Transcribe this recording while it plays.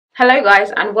Hello guys,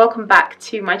 and welcome back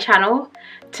to my channel.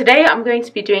 Today I'm going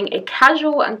to be doing a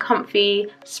casual and comfy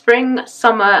spring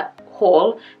summer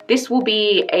haul. This will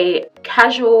be a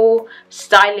casual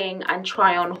styling and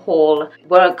try on haul.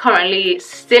 We're currently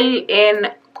still in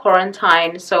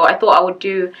quarantine, so I thought I would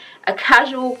do a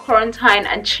casual quarantine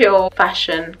and chill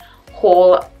fashion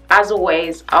haul. As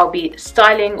always, I'll be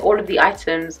styling all of the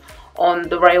items on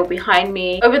the rail behind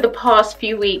me. Over the past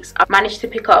few weeks, I've managed to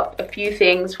pick up a few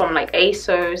things from like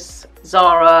ASOS,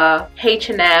 ZARA,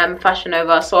 H&M, Fashion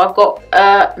Nova. So I've got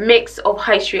a mix of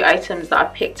high street items that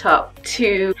I've picked up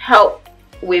to help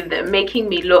with making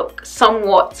me look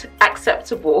somewhat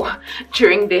acceptable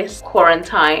during this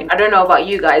quarantine. I don't know about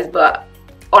you guys, but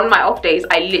on my off days,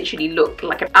 I literally look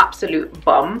like an absolute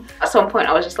bum. At some point,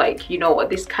 I was just like, you know what,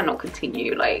 this cannot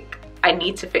continue. Like, I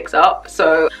need to fix up.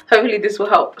 So hopefully this will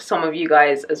help some of you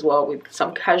guys as well with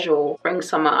some casual spring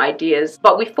summer ideas.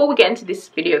 But before we get into this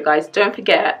video, guys, don't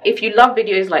forget, if you love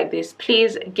videos like this,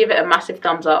 please give it a massive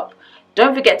thumbs up.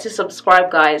 Don't forget to subscribe,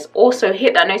 guys. Also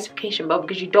hit that notification bell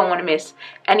because you don't want to miss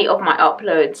any of my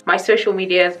uploads. My social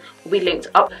medias will be linked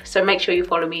up, so make sure you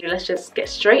follow me. Let's just get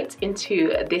straight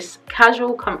into this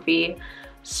casual, comfy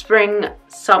spring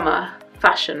summer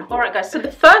fashion. Alright guys, so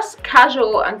the first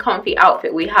casual and comfy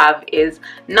outfit we have is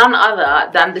none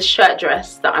other than the shirt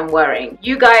dress that I'm wearing.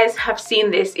 You guys have seen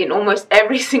this in almost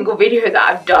every single video that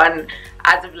I've done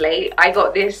as of late. I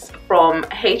got this from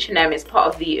H&M. It's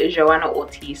part of the Joanna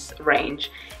Ortiz range.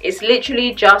 It's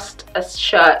literally just a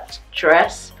shirt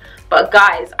dress, but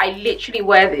guys, I literally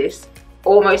wear this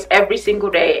almost every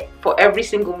single day for every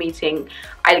single meeting.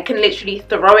 I can literally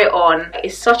throw it on.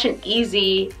 It's such an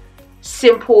easy,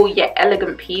 simple yet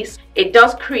elegant piece. It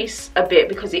does crease a bit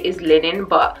because it is linen,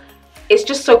 but it's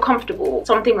just so comfortable.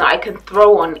 Something that I can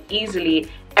throw on easily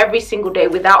every single day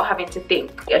without having to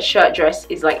think. A shirt dress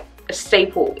is like a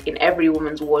staple in every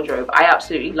woman's wardrobe. I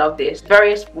absolutely love this.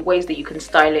 Various ways that you can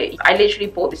style it. I literally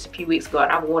bought this a few weeks ago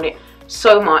and I've worn it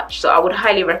so much, so I would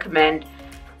highly recommend.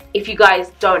 If you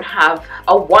guys don't have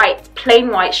a plain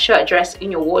white shirt dress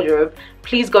in your wardrobe,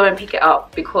 please go and pick it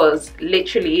up because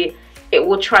literally it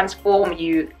will transform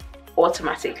you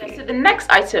automatically. Okay, so the next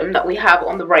item that we have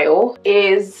on the rail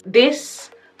is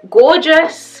this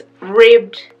gorgeous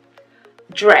ribbed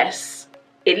dress.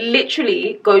 It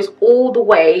literally goes all the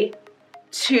way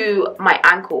to my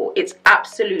ankle. It's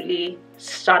absolutely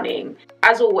stunning.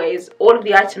 As always, all of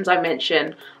the items I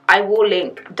mentioned, I will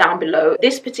link down below.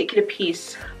 This particular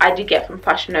piece I did get from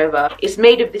Fashion Nova. It's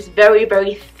made of this very,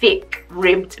 very thick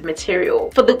ribbed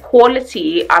material. For the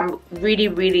quality, I'm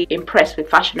really impressed with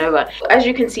Fashion Nova. As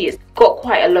you can see, it's got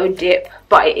quite a low dip,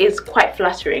 but it is quite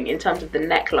flattering in terms of the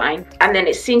neckline. And then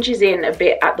it cinches in a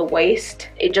bit at the waist.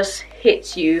 It just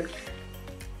hits you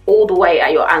all the way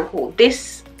at your ankle.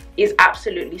 This is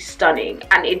absolutely stunning,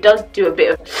 and it does do a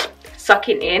bit of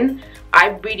sucking in. I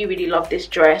really love this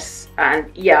dress, and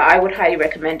yeah, I would highly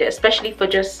recommend it, especially for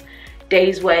just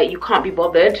days where you can't be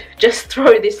bothered. Just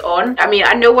throw this on. I mean,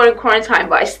 I know we're in quarantine,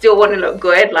 but I still want to look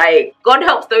good. Like, God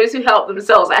helps those who help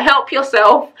themselves. I help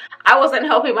yourself. I wasn't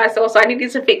helping myself, so I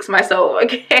needed to fix myself,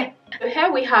 okay? So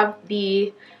here we have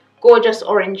the gorgeous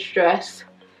orange dress.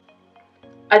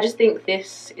 I just think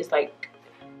this is like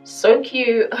so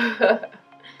cute.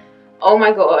 Oh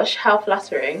my gosh, how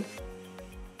flattering.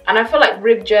 And I feel like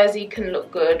ribbed jersey can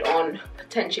look good on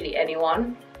potentially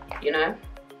anyone, you know.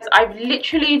 I've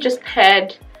literally just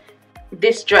paired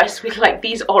this dress with like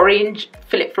these orange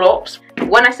flip-flops.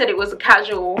 When I said it was a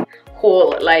casual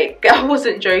haul, like, I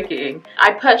wasn't joking.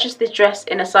 I purchased this dress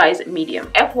in a size medium.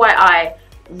 FYI,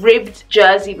 ribbed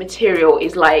jersey material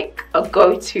is like a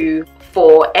go-to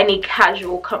for any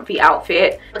casual comfy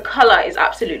outfit. The color is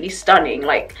absolutely stunning.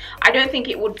 Like, I don't think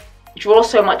it would draw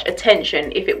so much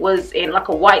attention if it was in like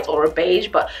a white or a beige,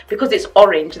 but because it's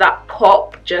orange, that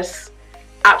pop, just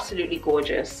absolutely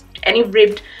gorgeous. Any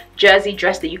ribbed jersey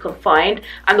dress that you can find,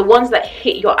 and the ones that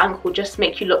hit your ankle just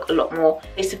make you look a lot more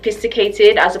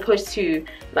sophisticated, as opposed to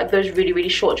like those really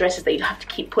short dresses that you have to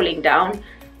keep pulling down.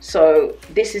 So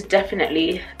this is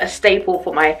definitely a staple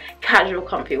for my casual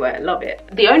comfy wear. Love it.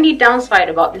 The only downside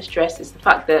about this dress is the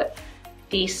fact that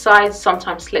the sides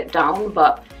sometimes slip down,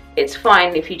 but it's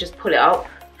fine if you just pull it up.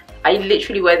 I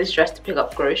literally wear this dress to pick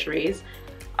up groceries.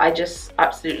 I just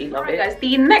absolutely love it. Guys,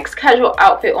 the next casual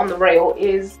outfit on the rail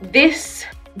is this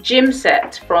gym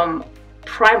set from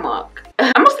Primark.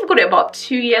 I must have got it about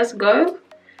 2 years ago,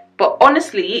 but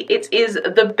honestly, it is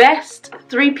the best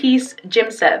three-piece gym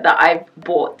set that I've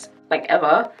bought, like,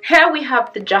 ever. Here we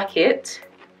have the jacket.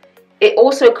 It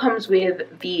also comes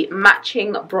with the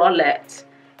matching bralette,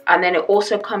 and then it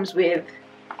also comes with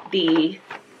the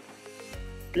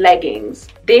leggings.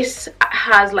 This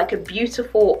has like a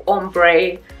beautiful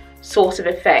ombre sort of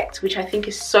effect, which I think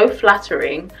is so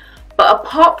flattering. But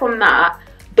apart from that,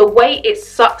 the way it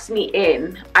sucks me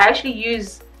in, I actually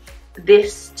use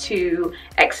this to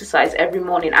exercise every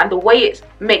morning, and the way it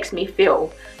makes me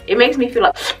feel, it makes me feel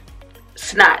like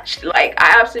snatched. Like,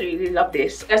 I absolutely love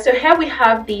this. So here we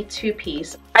have the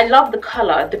two-piece. I love the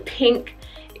color. The pink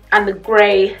and the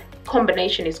gray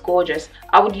combination is gorgeous.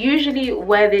 I would usually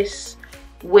wear this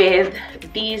with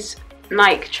these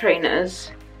Nike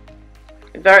trainers,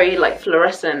 very like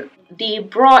fluorescent. The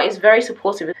bra is very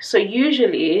supportive, so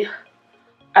usually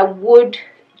I would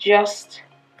just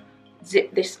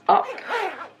zip this up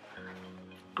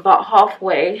about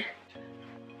halfway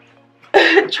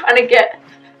trying to get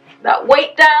that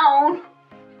weight down.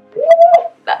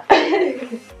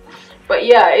 But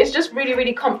yeah, it's just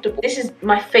really comfortable. This is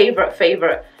my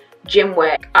favorite gym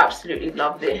wear. Absolutely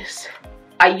love this.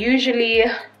 I usually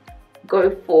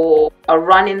go for a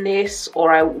run in this,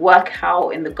 or I work out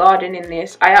in the garden in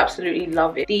this. I absolutely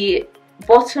love it. The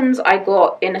bottoms I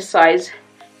got in a size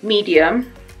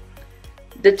medium.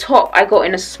 The top I got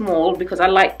in a small because I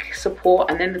like support,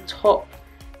 and then the top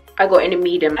I got in a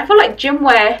medium. I feel like gym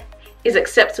wear is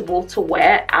acceptable to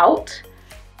wear out.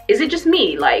 Is it just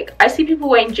me? Like, I see people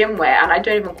wearing gym wear and I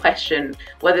don't even question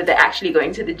whether they're actually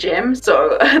going to the gym.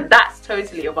 So that's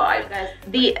totally a vibe.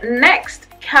 The next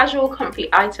casual comfy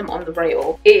item on the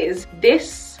rail is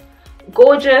this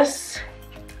gorgeous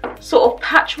sort of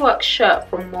patchwork shirt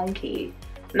from Monkey.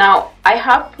 Now, I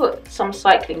have put some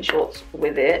cycling shorts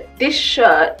with it. This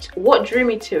shirt, what drew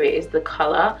me to it is the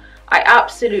color. I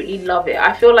absolutely love it.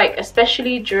 I feel like,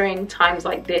 especially during times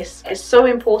like this, it's so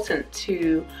important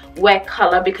to wear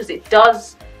color because it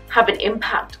does have an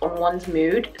impact on one's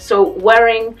mood. So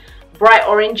wearing bright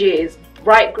oranges,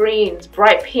 bright greens,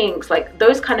 bright pinks, like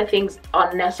those kind of things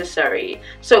are necessary.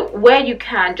 So where you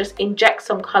can, just inject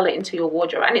some color into your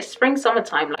wardrobe. And it's spring,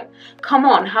 summertime, like come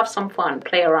on, have some fun,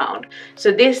 play around.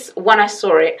 So this, when I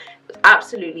saw it,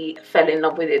 absolutely fell in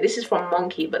love with it. This is from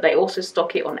Monkey, but they also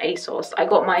stock it on ASOS. I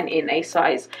got mine in a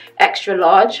size extra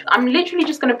large. I'm literally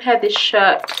just going to pair this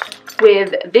shirt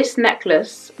with this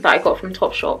necklace that I got from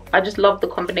Topshop. I just love the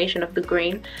combination of the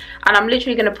green, and I'm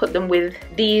literally going to put them with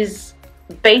these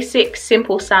basic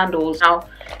simple sandals. Now,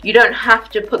 you don't have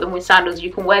to put them with sandals,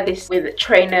 you can wear this with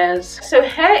trainers. So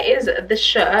here is the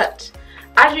shirt.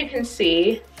 As you can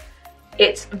see,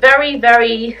 it's very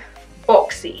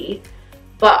boxy,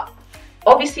 but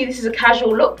obviously this is a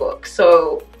casual lookbook,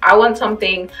 so I want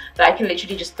something that I can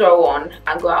literally just throw on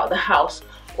and go out of the house.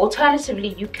 Alternatively,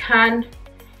 you can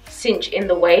cinch in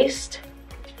the waist,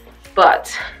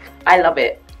 but I love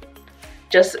it.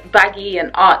 Just baggy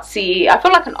and artsy. I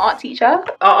feel like an art teacher.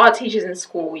 Our art teachers in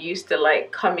school used to like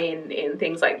come in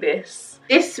things like this.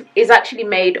 This is actually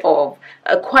made of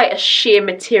quite a sheer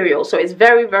material, so it's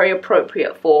very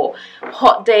appropriate for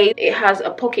hot days. It has a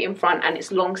pocket in front and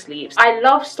it's long sleeves. I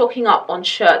love stocking up on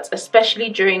shirts, especially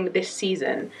during this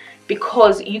season,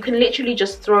 because you can literally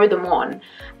just throw them on,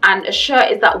 and a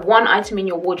shirt is that one item in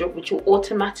your wardrobe which will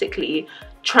automatically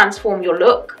transform your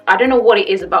look. I don't know what it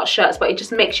is about shirts, but it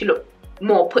just makes you look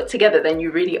more put together than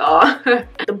you really are.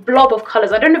 The blob of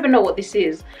colors, I don't even know what this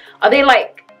is. Are they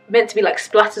like meant to be like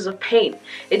splatters of paint?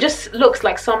 It just looks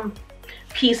like some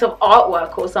piece of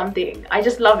artwork or something. I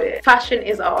just love it. Fashion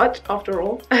is art after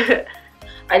all.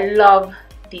 I love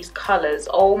these colors.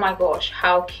 Oh my gosh,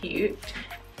 how cute.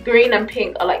 Green and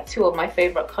pink are like two of my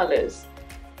favorite colors.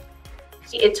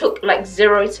 It took like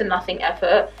 0 to nothing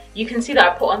effort. You can see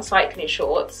that I put on cycling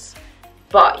shorts,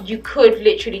 but you could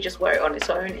literally just wear it on its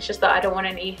own. It's just that I don't want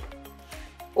any,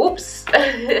 oops.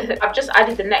 I've just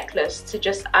added the necklace to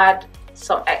just add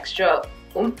some extra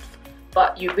oomph,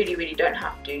 but you really don't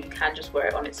have to. You can just wear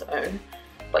it on its own.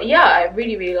 But yeah, I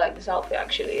really like this outfit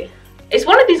actually. It's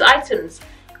one of these items,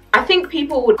 I think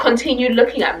people would continue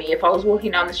looking at me if I was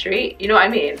walking down the street, you know what I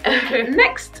mean?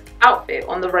 Next outfit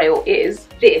on the rail is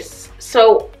this.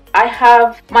 So I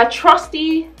have my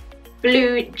trusty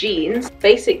blue jeans,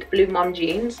 basic blue mum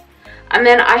jeans, and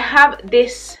then I have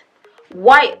this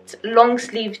white long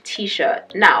sleeve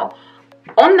t-shirt. Now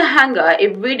on the hanger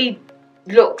it really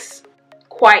looks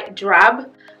quite drab,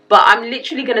 but I'm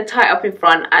literally going to tie it up in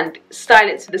front and style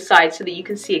it to the side so that you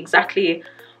can see exactly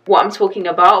what I'm talking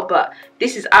about. But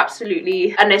this is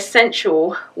absolutely an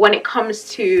essential when it comes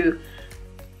to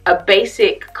a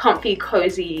basic comfy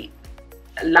cozy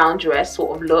loungewear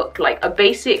sort of look. Like a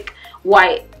basic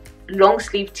white long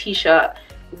sleeve t-shirt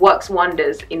works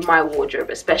wonders in my wardrobe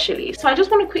especially. So I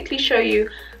just want to quickly show you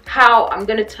how I'm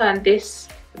going to turn this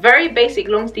very basic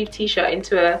long sleeve t-shirt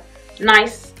into a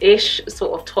nice-ish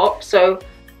sort of top. So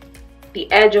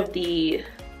the edge of the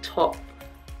top,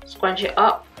 scrunch it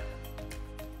up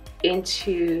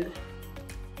into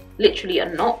literally a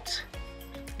knot.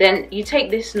 Then you take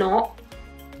this knot,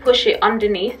 push it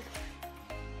underneath,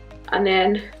 and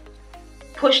then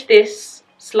push this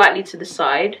slightly to the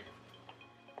side,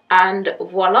 and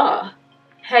voila,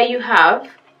 here you have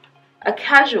a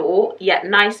casual yet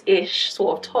nice-ish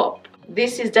sort of top.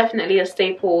 This is definitely a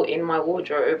staple in my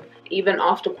wardrobe. Even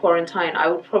after quarantine, I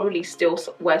would probably still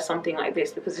wear something like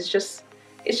this because it's just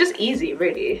easy,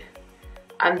 really.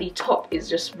 And the top is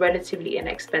just relatively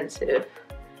inexpensive,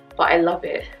 but I love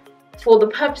it. For the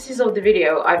purposes of the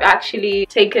video, I've actually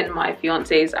taken my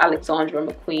fiance's Alexandra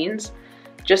McQueen's,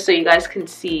 just so you guys can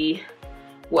see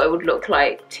what it would look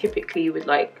like typically with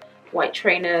like white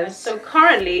trainers. So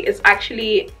currently it's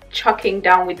actually chucking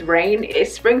down with rain.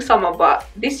 It's spring summer, but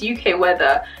this UK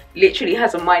weather literally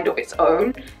has a mind of its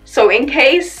own. So in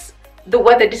case the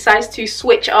weather decides to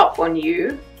switch up on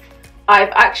you,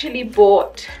 I've actually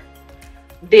bought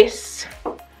this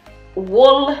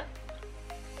wool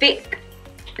thick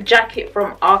jacket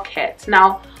from Arket.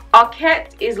 Now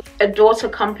Arket is a daughter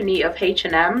company of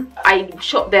H&M. I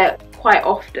shop there quite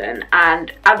often,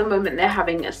 and at the moment they're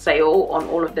having a sale on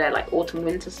all of their like autumn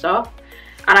winter stuff,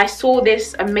 and I saw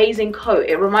this amazing coat.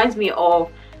 It reminds me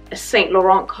of a Saint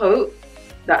Laurent coat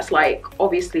that's like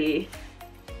obviously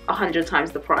 100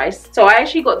 times the price. So I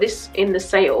actually got this in the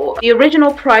sale. The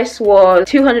original price was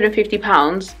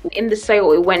 £250. In the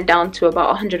sale it went down to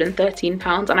about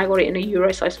 £113, and I got it in a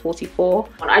Euro size 44.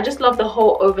 And I just love the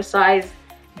whole oversized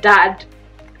dad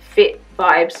fit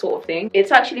vibe sort of thing.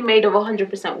 It's actually made of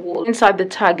 100% wool. Inside the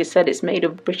tag it said it's made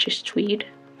of British tweed,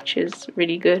 which is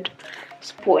really good.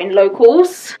 Supporting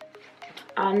locals.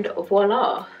 And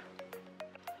voila,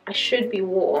 I should be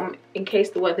warm in case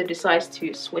the weather decides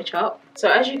to switch up. So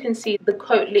as you can see, the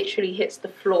coat literally hits the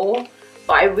floor,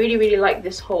 but I really like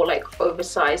this whole like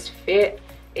oversized fit.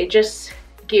 It just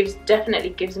definitely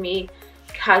gives me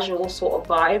casual sort of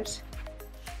vibes.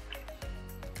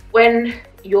 When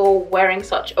you're wearing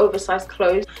such oversized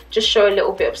clothes, just show a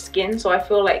little bit of skin, so I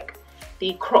feel like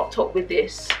the crop top with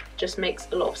this just makes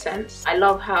a lot of sense. I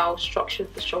love how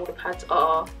structured the shoulder pads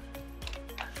are,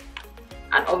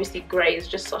 and obviously grey is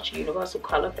just such a universal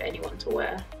colour for anyone to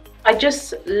wear. I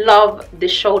just love the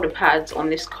shoulder pads on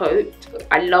this coat.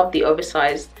 I love the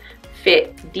oversized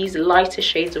fit. These lighter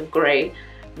shades of grey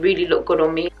really look good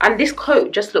on me, and this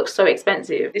coat just looks so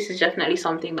expensive. This is definitely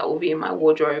something that will be in my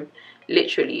wardrobe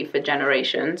literally for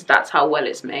generations. That's how well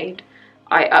it's made.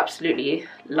 I absolutely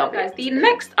love it. The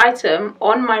next item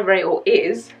on my rail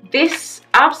is this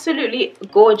absolutely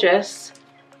gorgeous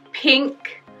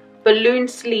pink balloon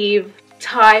sleeve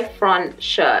tie front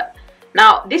shirt.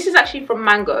 Now this is actually from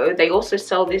Mango. They also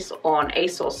sell this on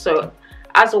ASOS, so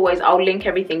as always I'll link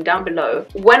everything down below.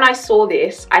 When I saw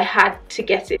this, I had to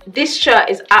get it. This shirt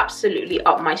is absolutely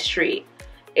up my street.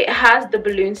 It has the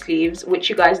balloon sleeves, which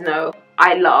you guys know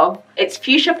I love. It's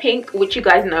fuchsia pink, which you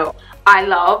guys know I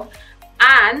love,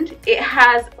 and it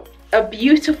has a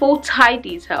beautiful tie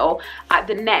detail at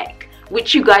the neck,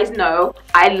 which you guys know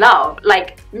I love.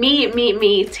 Like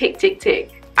me, tick tick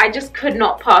tick. I just could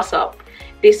not pass up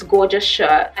this gorgeous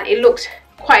shirt, and it looks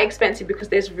quite expensive because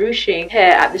there's ruching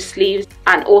here at the sleeves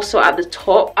and also at the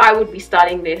top. I would be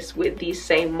styling this with these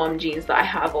same mom jeans that I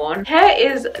have on. Here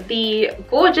is the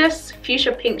gorgeous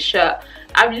fuchsia pink shirt.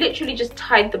 I've literally just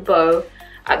tied the bow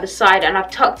at the side and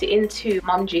I've tucked it into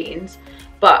mom jeans.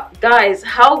 But guys,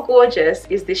 how gorgeous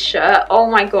is this shirt? Oh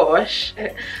my gosh,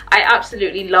 I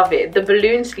absolutely love it. The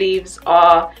balloon sleeves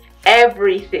are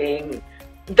everything.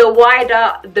 The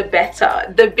wider the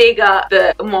better, the bigger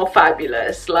the more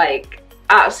fabulous. Like,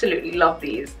 absolutely love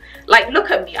these. Like,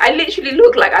 look at me, I literally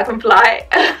look like I can fly.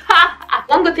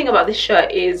 One good thing about this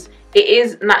shirt is it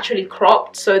is naturally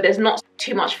cropped, so there's not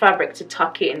too much fabric to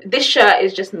tuck in. This shirt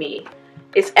is just me.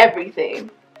 It's everything.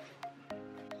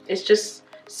 It's just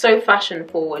so fashion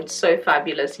forward, so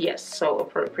fabulous, yes, so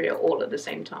appropriate all at the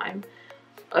same time.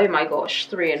 Oh my gosh,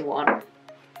 3 in 1.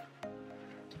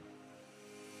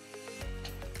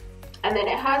 And then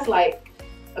it has like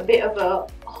a bit of a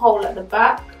hole at the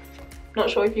back. Not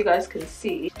sure if you guys can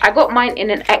see. I got mine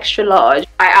in an extra large.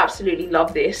 I absolutely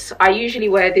love this. I usually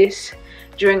wear this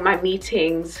during my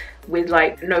meetings with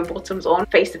like no bottoms on.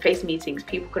 Face-to-face meetings,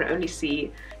 people can only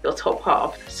see your top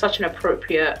half. Such an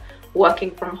appropriate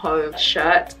working from home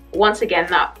shirt. Once again,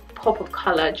 that pop of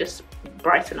color just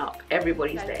brighten up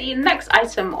everybody's day. The next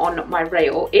item on my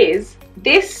rail is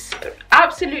this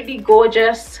absolutely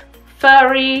gorgeous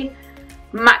furry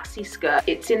maxi skirt.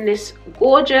 It's in this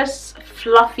gorgeous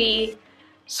fluffy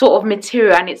sort of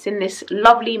material, and it's in this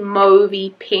lovely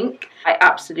mauvey pink. I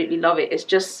absolutely love it. It's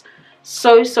just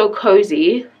so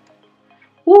cozy.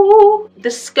 Woo!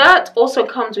 The skirt also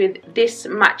comes with this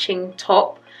matching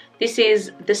top. This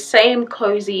is the same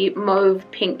cozy mauve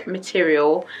pink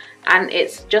material, and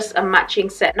it's just a matching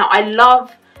set. Now I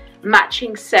love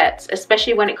matching sets,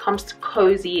 especially when it comes to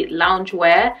cozy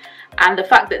loungewear, and the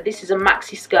fact that this is a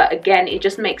maxi skirt, again, it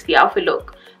just makes the outfit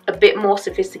look a bit more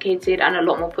sophisticated and a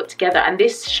lot more put together. And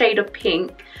this shade of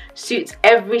pink suits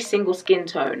every single skin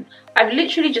tone. I've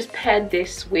literally just paired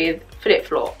this with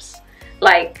flip-flops,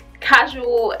 like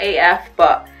casual AF,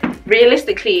 but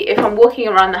realistically, if I'm walking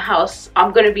around the house,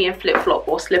 I'm gonna be in flip-flop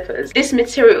or slippers. This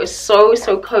material is so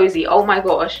cozy. Oh my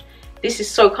gosh, this is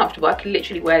so comfortable. I can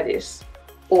literally wear this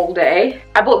all day.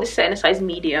 I bought this set in a size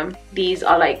medium. These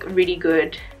are like really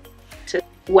good to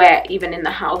wear even in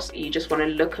the house. You just want to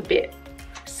look a bit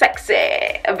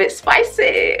sexy, a bit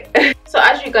spicy. So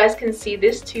as you guys can see,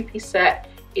 this two-piece set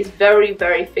is very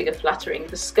figure flattering.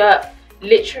 The skirt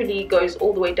literally goes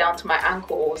all the way down to my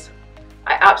ankles.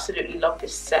 I absolutely love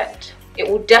this set. It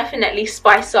will definitely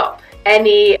spice up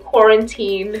any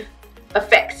quarantine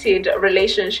affected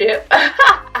relationship.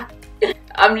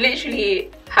 I'm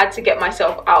literally had to get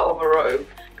myself out of a robe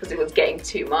because it was getting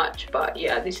too much, but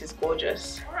yeah, this is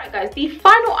gorgeous. All right guys, the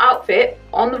final outfit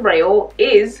on the rail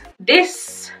is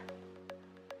this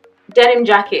denim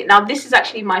jacket. Now this is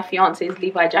actually my fiance's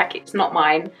Levi jacket, it's not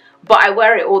mine, but I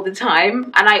wear it all the time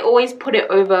and I always put it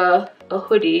over a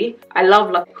hoodie. I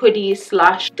love like hoodie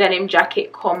slash denim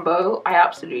jacket combo. I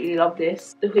absolutely love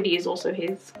this. The hoodie is also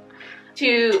his.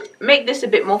 To make this a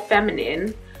bit more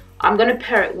feminine, I'm gonna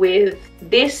pair it with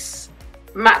this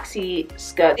maxi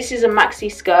skirt. This is a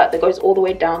maxi skirt that goes all the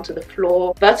way down to the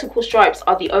floor. Vertical stripes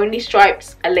are the only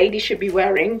stripes a lady should be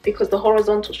wearing because the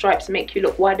horizontal stripes make you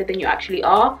look wider than you actually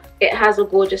are. It has a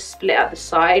gorgeous split at the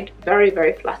side, very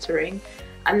flattering.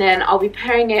 And then I'll be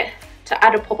pairing it to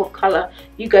add a pop of color.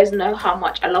 You guys know how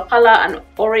much I love color, and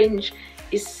orange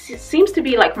seems to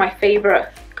be like my favorite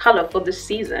color for this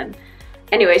season.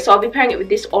 Anyway, so I'll be pairing it with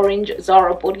this orange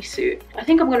ZARA bodysuit. I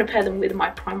think I'm going to pair them with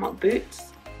my Primark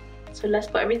boots. So let's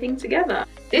put everything together.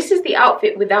 This is the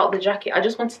outfit without the jacket. I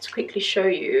just wanted to quickly show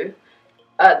you.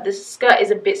 The skirt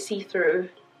is a bit see-through.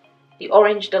 The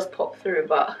orange does pop through,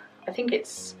 but I think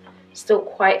it's still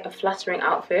quite a flattering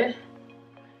outfit.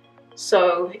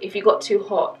 So if you got too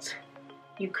hot,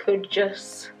 you could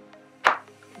just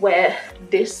wear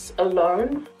this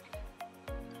alone.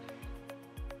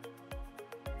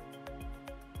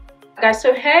 Guys,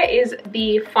 so here is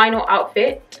the final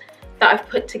outfit that I've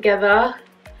put together.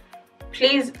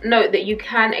 Please note that you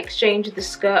can exchange the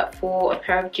skirt for a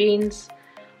pair of jeans,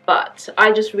 but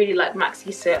I just really like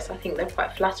maxi skirts. I think they're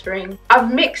quite flattering.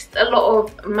 I've mixed a lot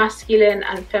of masculine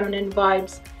and feminine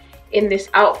vibes in this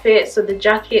outfit. So the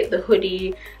jacket, the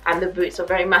hoodie and the boots are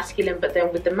very masculine, but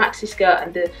then with the maxi skirt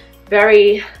and the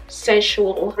very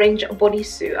sensual orange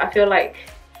bodysuit, I feel like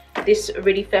this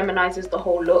really feminizes the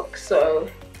whole look. So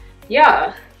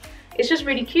yeah, it's just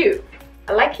really cute.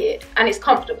 I like it, and it's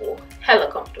comfortable,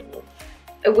 hella comfortable,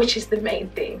 which is the main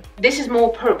thing. This is more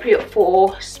appropriate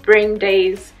for spring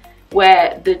days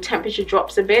where the temperature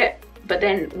drops a bit, but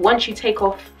then once you take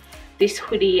off this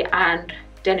hoodie and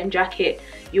denim jacket,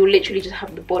 you'll literally just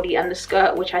have the body and the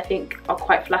skirt, which I think are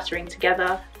quite flattering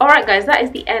together. Alright guys, that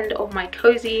is the end of my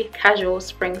cozy casual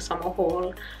spring summer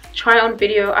haul try on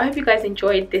video. I hope you guys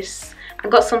enjoyed this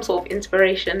and got some sort of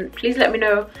inspiration. Please let me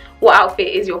know what outfit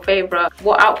is your favorite,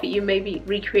 what outfit you may be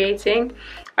recreating.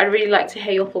 I'd really like to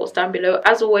hear your thoughts down below.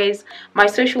 As always, my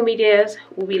social medias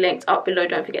will be linked up below.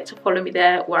 Don't forget to follow me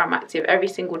there, where I'm active every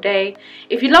single day.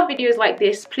 If you love videos like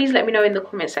this, please let me know in the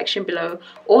comment section below.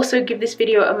 Also, give this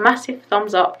video a massive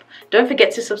thumbs up. Don't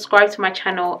forget to subscribe to my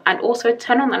channel and also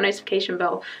turn on that notification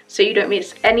bell so you don't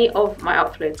miss any of my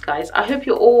uploads, guys. I hope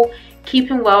you're all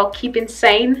keeping well, keeping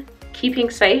sane,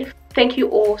 keeping safe. Thank you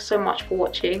all so much for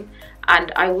watching,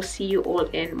 and I will see you all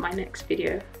in my next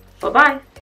video. Bye bye.